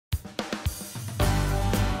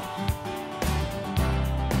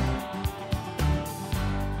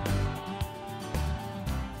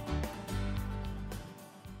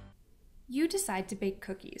You decide to bake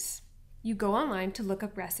cookies. You go online to look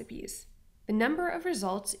up recipes. The number of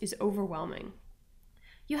results is overwhelming.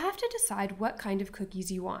 You have to decide what kind of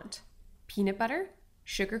cookies you want. Peanut butter?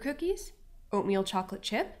 Sugar cookies? Oatmeal chocolate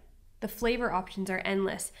chip? The flavor options are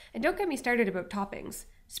endless, and don't get me started about toppings.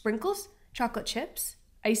 Sprinkles? Chocolate chips?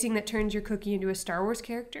 Icing that turns your cookie into a Star Wars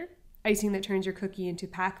character? Icing that turns your cookie into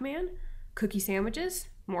Pac-Man? Cookie sandwiches?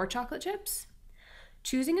 More chocolate chips?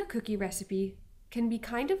 Choosing a cookie recipe can be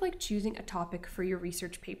kind of like choosing a topic for your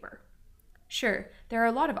research paper. Sure, there are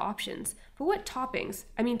a lot of options, but what topics,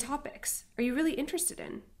 are you really interested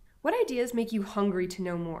in? What ideas make you hungry to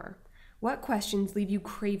know more? What questions leave you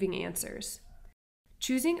craving answers?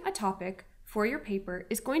 Choosing a topic for your paper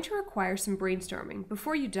is going to require some brainstorming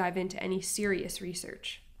before you dive into any serious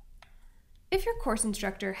research. If your course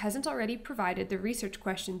instructor hasn't already provided the research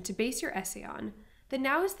question to base your essay on, then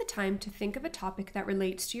now is the time to think of a topic that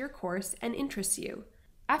relates to your course and interests you.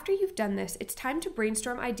 After you've done this, it's time to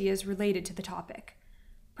brainstorm ideas related to the topic.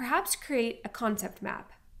 Perhaps create a concept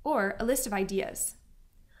map or a list of ideas.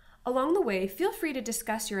 Along the way, feel free to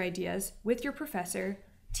discuss your ideas with your professor,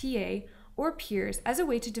 TA, or peers as a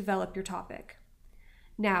way to develop your topic.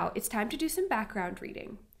 Now, it's time to do some background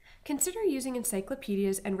reading. Consider using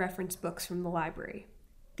encyclopedias and reference books from the library.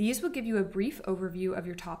 These will give you a brief overview of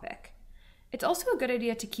your topic. It's also a good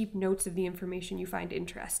idea to keep notes of the information you find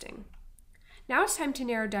interesting. Now it's time to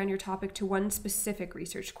narrow down your topic to one specific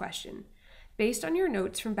research question. Based on your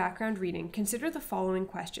notes from background reading, consider the following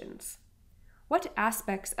questions. What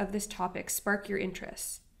aspects of this topic spark your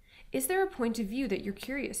interest? Is there a point of view that you're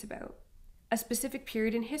curious about? A specific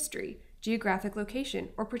period in history, geographic location,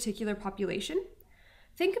 or particular population?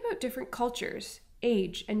 Think about different cultures,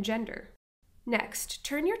 age, and gender. Next,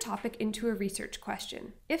 turn your topic into a research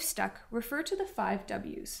question. If stuck, refer to the 5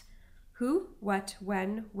 W's: who, what,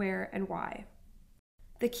 when, where, and why.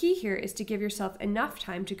 The key here is to give yourself enough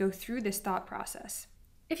time to go through this thought process.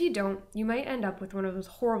 If you don't, you might end up with one of those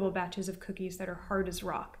horrible batches of cookies that are hard as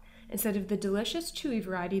rock, instead of the delicious, chewy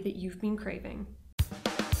variety that you've been craving.